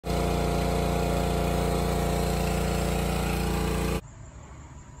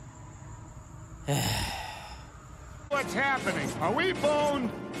What's happening? Are we boned?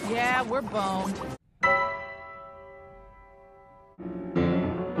 Yeah, we're boned.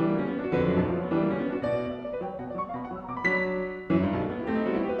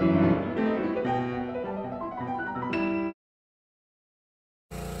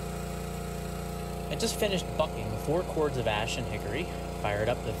 I just finished bucking 4 cords of ash and hickory, fired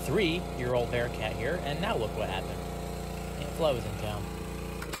up the 3-year-old Bearcat here, and now look what happened. Aunt Flo is in town.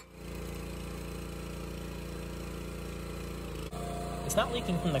 It's not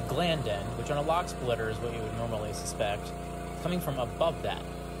leaking from the gland end, which on a log splitter is what you would normally suspect. It's coming from above that.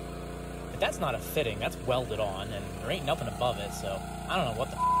 But that's not a fitting, that's welded on, and there ain't nothing above it, so I don't know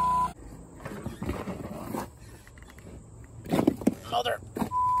what the Mother!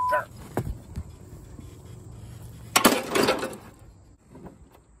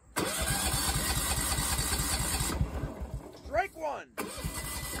 Strike 1!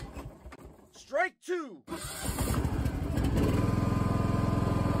 Strike 2!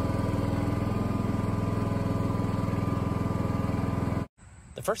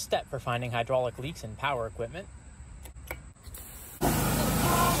 The first step for finding hydraulic leaks in power equipment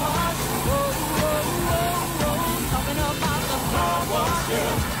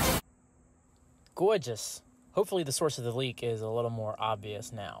gorgeous. Hopefully the source of the leak is a little more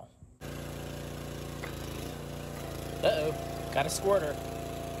obvious now. Uh-oh, got a squirter.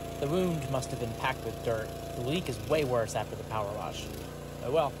 The wound must have been packed with dirt. The leak is way worse after the power wash.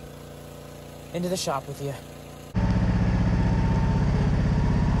 Oh well. Into the shop with you.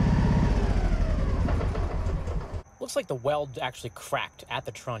 Looks like the weld actually cracked at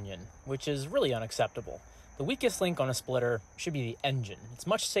the trunnion, which is really unacceptable. The weakest link on a splitter should be the engine. It's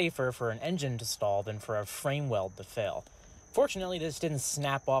much safer for an engine to stall than for a frame weld to fail. Fortunately, this didn't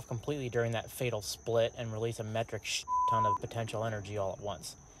snap off completely during that fatal split and release a metric ton of potential energy all at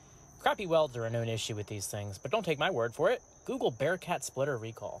once. Crappy welds are a known issue with these things, but don't take my word for it. Google Bearcat splitter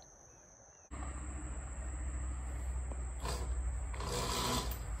recall.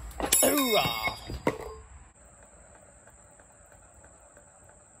 Hoorah!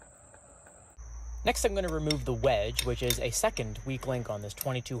 Next, I'm going to remove the wedge, which is a second weak link on this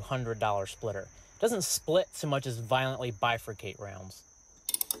 $2,200 splitter. It doesn't split so much as violently bifurcate rounds.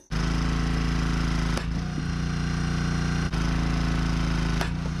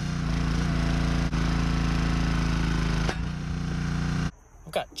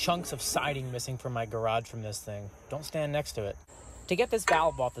 I've got chunks of siding missing from my garage from this thing. Don't stand next to it. To get this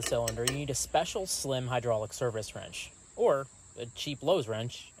valve off the cylinder, you need a special slim hydraulic service wrench, or a cheap Lowe's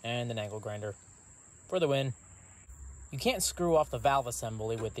wrench and an angle grinder. For the win. You can't screw off the valve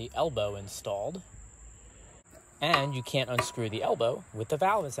assembly with the elbow installed, and you can't unscrew the elbow with the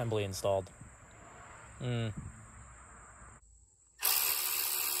valve assembly installed. Not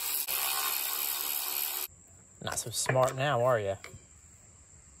so smart now, are you?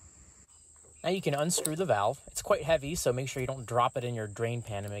 Now you can unscrew the valve. It's quite heavy, so make sure you don't drop it in your drain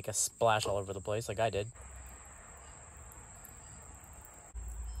pan and make a splash all over the place like I did.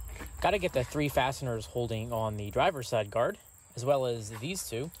 Got to get the 3 fasteners holding on the driver's side guard, as well as these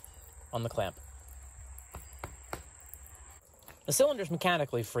 2 on the clamp. The cylinder's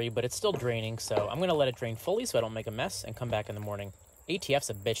mechanically free, but it's still draining, so I'm going to let it drain fully so I don't make a mess and come back in the morning.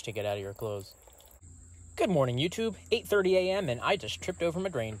 ATF's a bitch to get out of your clothes. Good morning, YouTube. 8:30 a.m. and I just tripped over my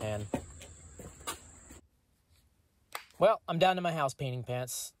drain pan. Well, I'm down to my house painting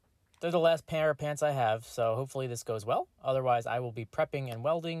pants. They're the last pair of pants I have, so hopefully this goes well. Otherwise, I will be prepping and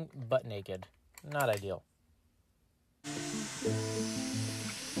welding butt naked. Not ideal.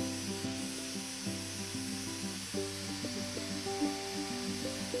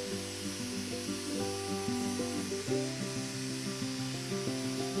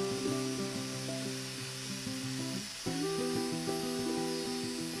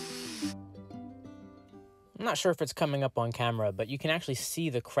 I'm not sure if it's coming up on camera, but you can actually see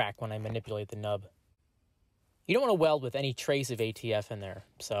the crack when I manipulate the nub. You don't want to weld with any trace of ATF in there,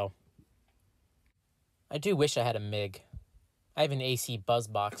 so... I do wish I had a MIG. I have an AC buzz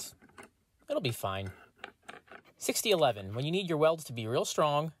box. It'll be fine. 6011, when you need your welds to be real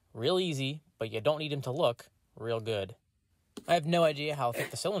strong, real easy, but you don't need them to look real good. I have no idea how thick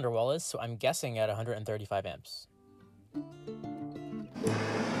the cylinder wall is, so I'm guessing at 135 amps.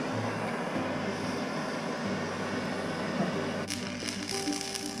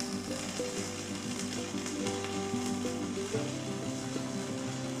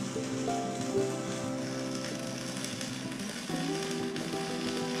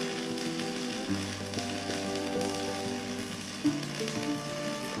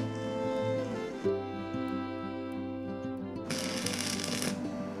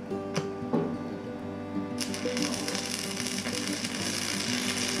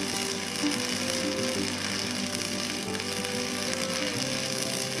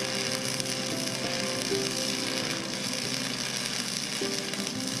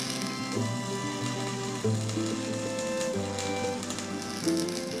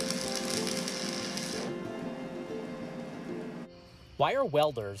 Why are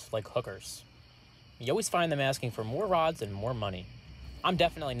welders like hookers? You always find them asking for more rods and more money. I'm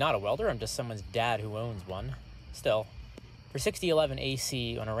definitely not a welder, I'm just someone's dad who owns one. Still, for 6011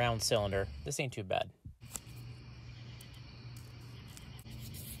 AC on a round cylinder, this ain't too bad.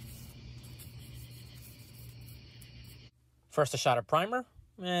 First a shot of primer,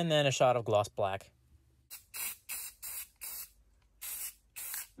 and then a shot of gloss black.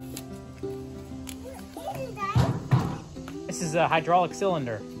 This is a hydraulic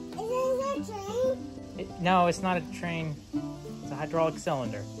cylinder. Is it a train? No, it's not a train. It's a hydraulic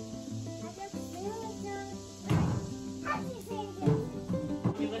cylinder. Can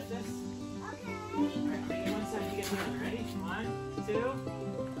you lift this? Okay. Alright, take it one side, you get the other. Ready? 1, 2.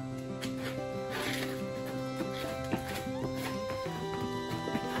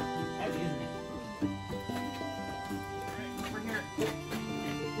 Heavy, isn't it? Alright, over here.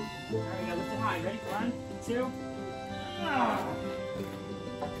 Alright, now lift it high. Ready? 1, 2.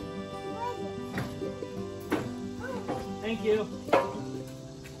 Thank you.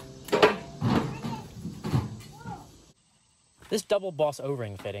 This double boss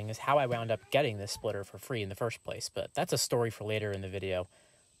O-ring fitting is how I wound up getting this splitter for free in the first place, but that's a story for later in the video.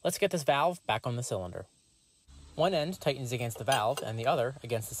 Let's get this valve back on the cylinder. One end tightens against the valve and the other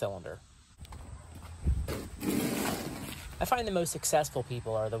against the cylinder. I find the most successful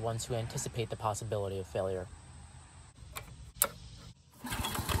people are the ones who anticipate the possibility of failure.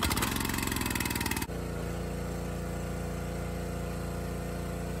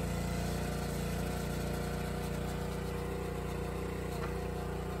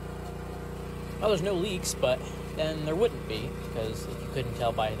 Well, there's no leaks, but then there wouldn't be, because if you couldn't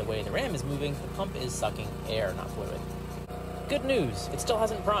tell by the way the ram is moving, the pump is sucking air, not fluid. Good news, it still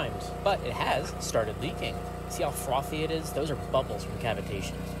hasn't primed, but it has started leaking. See how frothy it is? Those are bubbles from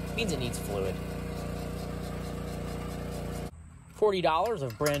cavitation. It means it needs fluid. $40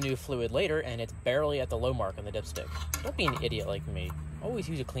 of brand new fluid later, and it's barely at the low mark on the dipstick. Don't be an idiot like me. Always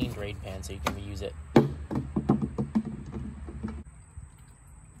use a clean drain pan so you can reuse it.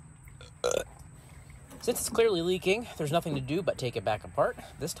 Since it's clearly leaking, there's nothing to do but take it back apart.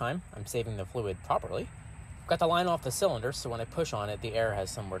 This time, I'm saving the fluid properly. I've got the line off the cylinder, so when I push on it, the air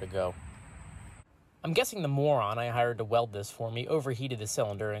has somewhere to go. I'm guessing the moron I hired to weld this for me overheated the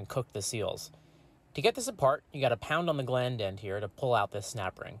cylinder and cooked the seals. To get this apart, you gotta pound on the gland end here to pull out this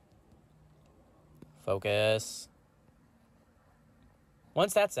snap ring. Focus.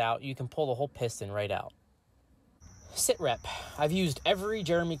 Once that's out, you can pull the whole piston right out. Sit rep. I've used every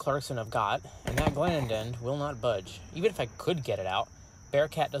Jeremy Clarkson I've got, and that gland end will not budge. Even if I could get it out,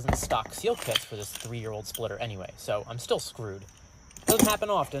 Bearcat doesn't stock seal kits for this 3-year-old splitter anyway, so I'm still screwed. Doesn't happen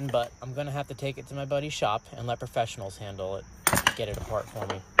often, but I'm gonna have to take it to my buddy's shop and let professionals handle it, get it apart for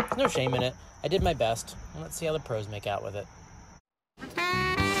me. There's no shame in it. I did my best, and let's see how the pros make out with it.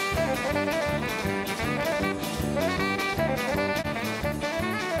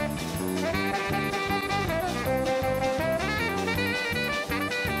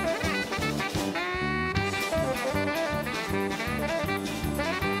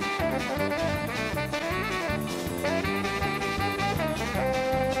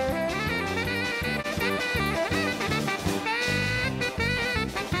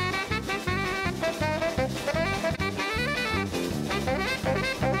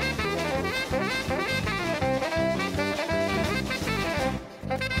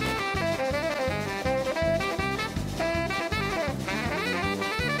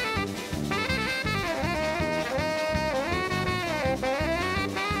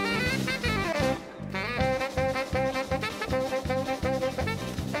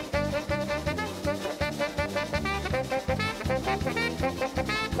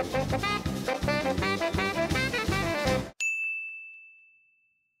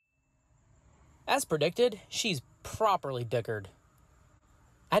 As predicted, she's properly dickered.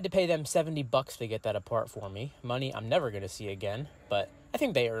 I had to pay them $70 to get that apart for me. Money I'm never going to see again, but I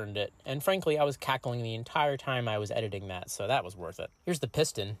think they earned it. And frankly, I was cackling the entire time I was editing that, so that was worth it. Here's the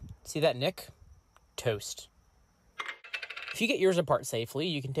piston. See that nick? Toast. If you get yours apart safely,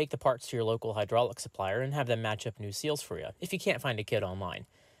 you can take the parts to your local hydraulic supplier and have them match up new seals for you, if you can't find a kit online.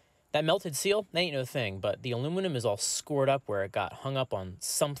 That melted seal, that ain't no thing, but the aluminum is all scored up where it got hung up on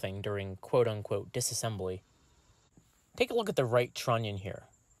something during quote-unquote disassembly. Take a look at the right trunnion here.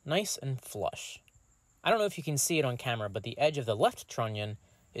 Nice and flush. I don't know if you can see it on camera, but the edge of the left trunnion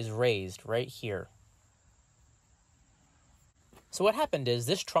is raised right here. So what happened is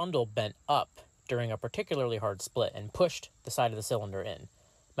this trundle bent up during a particularly hard split and pushed the side of the cylinder in.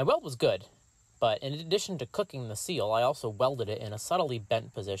 My weld was good, but in addition to cooking the seal, I also welded it in a subtly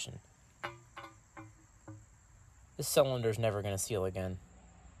bent position. This cylinder's never going to seal again.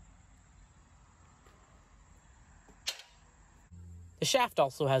 The shaft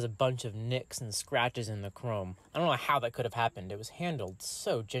also has a bunch of nicks and scratches in the chrome. I don't know how that could have happened. It was handled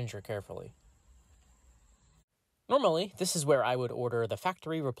so ginger carefully. Normally, this is where I would order the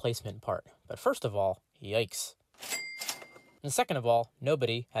factory replacement part. But first of all, yikes. And second of all,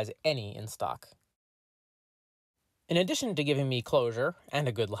 nobody has any in stock. In addition to giving me closure and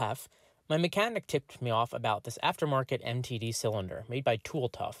a good laugh, my mechanic tipped me off about this aftermarket MTD cylinder made by Tool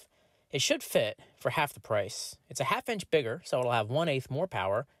Tough. It should fit for half the price. It's a ½ inch bigger, so it'll have 1/8 more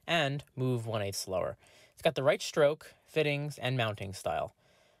power and move 1/8 slower. It's got the right stroke, fittings, and mounting style.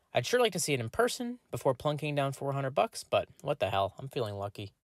 I'd sure like to see it in person before plunking down $400, but what the hell, I'm feeling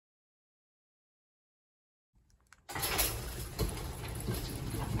lucky.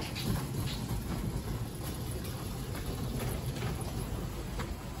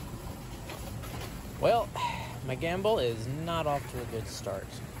 Well, my gamble is not off to a good start.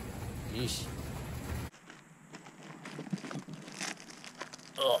 Yeesh.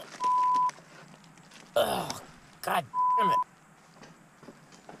 Ugh. Ugh. God damn it.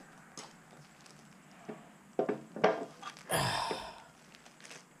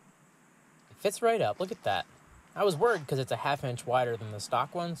 It fits right up. Look at that. I was worried because it's a ½ inch wider than the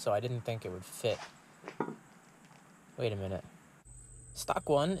stock one, so I didn't think it would fit. Wait a minute. Stock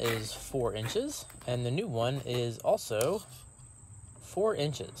one is 4 inches, and the new one is also 4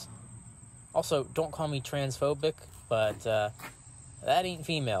 inches. Also, don't call me transphobic, but that ain't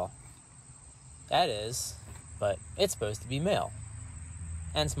female. That is, but it's supposed to be male.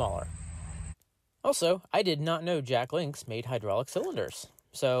 And smaller. Also, I did not know Jack Links made hydraulic cylinders.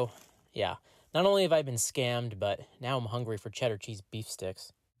 So, yeah, not only have I been scammed, but now I'm hungry for cheddar cheese beef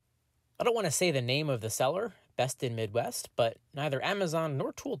sticks. I don't want to say the name of the seller, Best in Midwest, but neither Amazon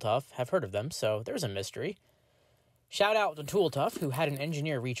nor Tool Tough have heard of them, so there's a mystery. Shout out to Tool Tough, who had an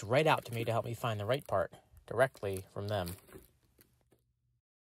engineer reach right out to me to help me find the right part, directly from them.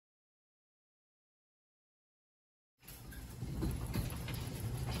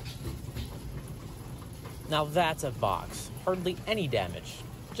 Now that's a box. Hardly any damage.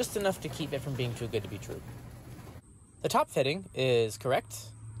 Just enough to keep it from being too good to be true. The top fitting is correct.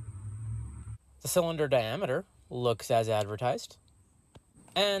 The cylinder diameter looks as advertised.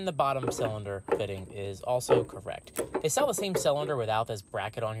 And the bottom cylinder fitting is also correct. They sell the same cylinder without this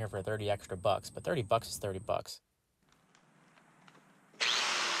bracket on here for 30 extra bucks, but 30 bucks is 30 bucks.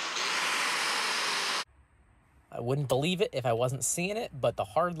 I wouldn't believe it if I wasn't seeing it, but the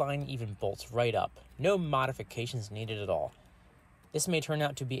hard line even bolts right up. No modifications needed at all. This may turn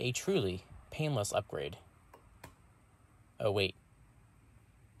out to be a truly painless upgrade. Oh, wait.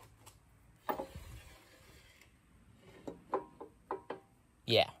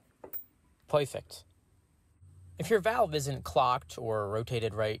 Yeah. Perfect. If your valve isn't clocked or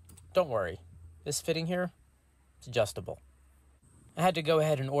rotated right, don't worry. This fitting here, it's adjustable. I had to go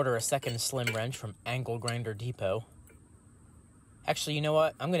ahead and order a second slim wrench from Angle Grinder Depot. Actually, you know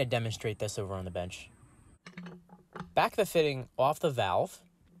what? I'm going to demonstrate this over on the bench. Back the fitting off the valve,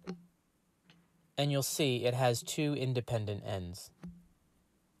 and you'll see it has 2 independent ends.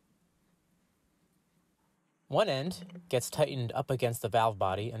 One end gets tightened up against the valve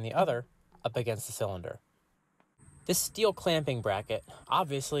body, and the other up against the cylinder. This steel clamping bracket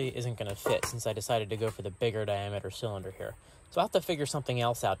obviously isn't going to fit since I decided to go for the bigger diameter cylinder here. So I'll have to figure something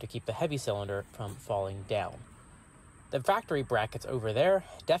else out to keep the heavy cylinder from falling down. The factory brackets over there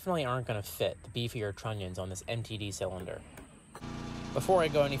definitely aren't going to fit the beefier trunnions on this MTD cylinder. Before I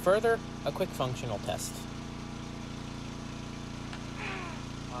go any further, a quick functional test.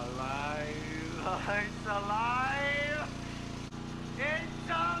 Alive! It's alive! It's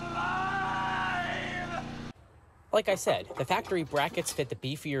alive! Like I said, the factory brackets fit the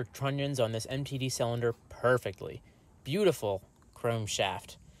beefier trunnions on this MTD cylinder perfectly. Beautiful chrome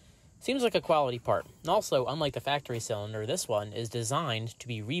shaft. Seems like a quality part. And also, unlike the factory cylinder, this one is designed to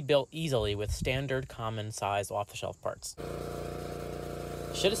be rebuilt easily with standard common size off-the-shelf parts.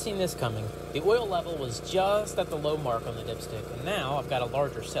 Should have seen this coming. The oil level was just at the low mark on the dipstick, and now I've got a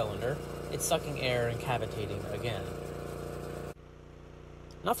larger cylinder. It's sucking air and cavitating again.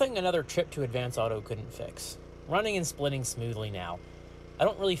 Nothing another trip to Advance Auto couldn't fix. Running and splitting smoothly now. I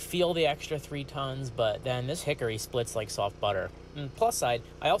don't really feel the extra 3 tons, but then this hickory splits like soft butter. And plus side,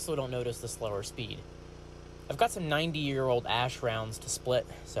 I also don't notice the slower speed. I've got some 90-year-old ash rounds to split,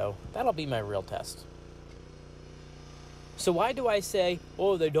 so that'll be my real test. So why do I say,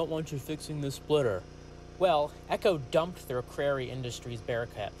 oh, they don't want you fixing the splitter? Well, Echo dumped their Crary Industries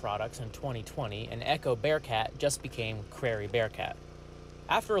Bearcat products in 2020, and Echo Bearcat just became Crary Bearcat.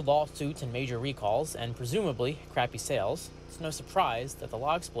 After lawsuits and major recalls, and presumably crappy sales, it's no surprise that the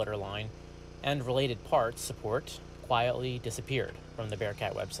Log Splitter line and related parts support quietly disappeared from the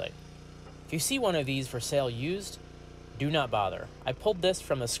Bearcat website. If you see one of these for sale used, do not bother. I pulled this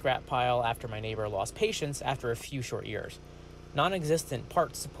from the scrap pile after my neighbor lost patience after a few short years. Non-existent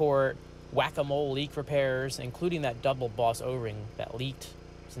part support, whack-a-mole leak repairs, including that double boss O-ring that leaked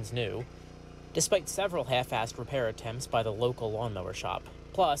since new, despite several half-assed repair attempts by the local lawnmower shop,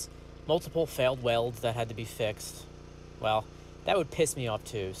 plus multiple failed welds that had to be fixed. Well, that would piss me off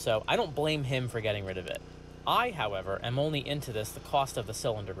too, so I don't blame him for getting rid of it. I, however, am only into the cost of the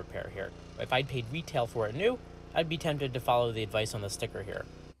cylinder repair here. If I'd paid retail for it new, I'd be tempted to follow the advice on the sticker here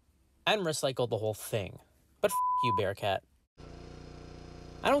and recycle the whole thing. But f*** you, Bearcat.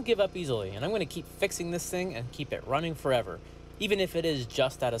 I don't give up easily, and I'm going to keep fixing this thing and keep it running forever, even if it is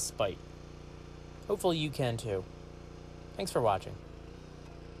just out of spite. Hopefully you can too. Thanks for watching.